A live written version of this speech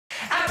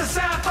the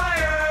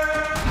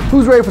Sapphire!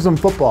 Who's ready for some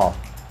football?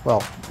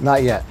 Well,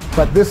 not yet.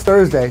 But this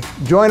Thursday,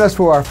 join us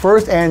for our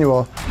first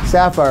annual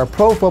Sapphire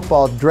Pro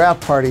Football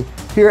Draft Party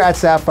here at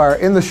Sapphire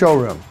in the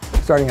showroom,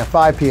 starting at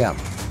 5 p.m.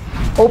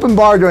 Open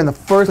bar during the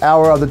first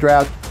hour of the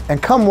draft,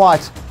 and come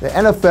watch the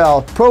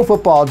NFL Pro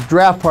Football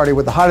Draft Party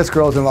with the hottest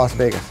girls in Las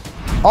Vegas.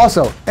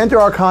 Also, enter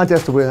our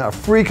contest to win a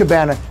free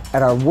cabana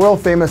at our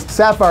world-famous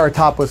Sapphire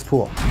topless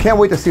pool. Can't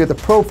wait to see you at the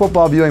Pro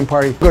Football viewing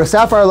party. Go to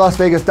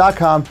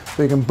sapphirelasvegas.com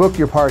so you can book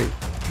your party.